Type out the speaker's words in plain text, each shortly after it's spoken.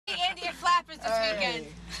flappers this weekend.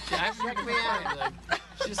 Yeah,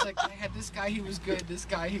 she's like, I had this guy, he was good. This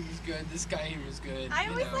guy, he was good. This guy, he was good. I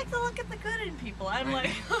always like to look at the good in people. I'm like...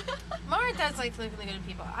 Mara does like to look at the good in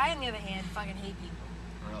people. I, on the other hand, fucking hate people.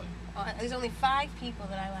 Really? There's only 5 people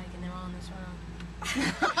that I like, and they're all in this room.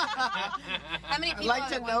 How many people? I'd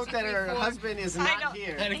like to note that her husband is not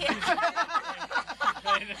here. You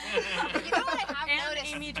know what I have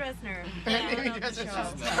noticed? Amy Dresner. And Amy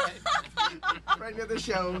Dresner. Friend of the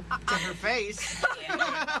show to her face.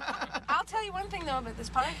 I'll tell you one thing though about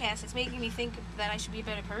this podcast. It's making me think that I should be a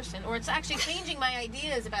better person, or it's actually changing my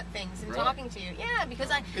ideas about things and talking to you. Yeah,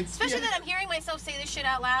 because especially that I'm hearing myself say this shit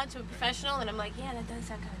out loud to a professional, and I'm like, yeah, that does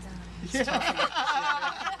sound kind of dumb.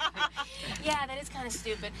 Yeah, that is kind of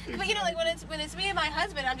stupid. But you know, like when it's me and my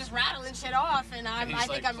husband, I'm just rattling shit off, and I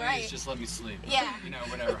think I'm right. Just let me sleep. Yeah. You know,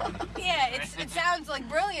 whatever. Honey. Yeah, it sounds like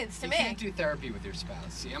brilliance to me. You can't do therapy with your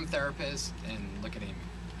spouse. See, I'm a therapist, and look at Amy.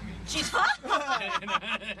 I mean, she's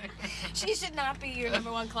she should not be your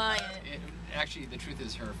 #1 client. Actually, the truth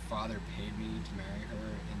is, her father paid me to marry her,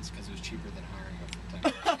 and it's because it was cheaper than hiring a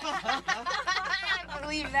full-time. I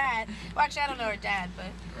believe that. Well, actually, I don't know her dad, but...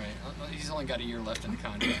 Right. He's only got a year left in the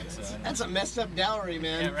contract, so... That's a messed up dowry,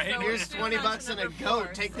 man. Yeah, right? So here's $20 and a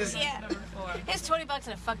goat. Take this... Yeah. Here's $20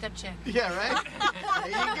 and a fucked up chick. Yeah, right? There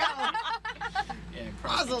you go. Yeah,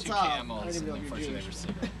 probably Mazel 2 tov. camels, and unfortunately never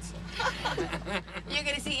cigarettes, so... You're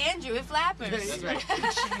gonna see Andrew with flappers. That's right.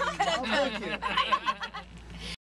 Oh, thank you.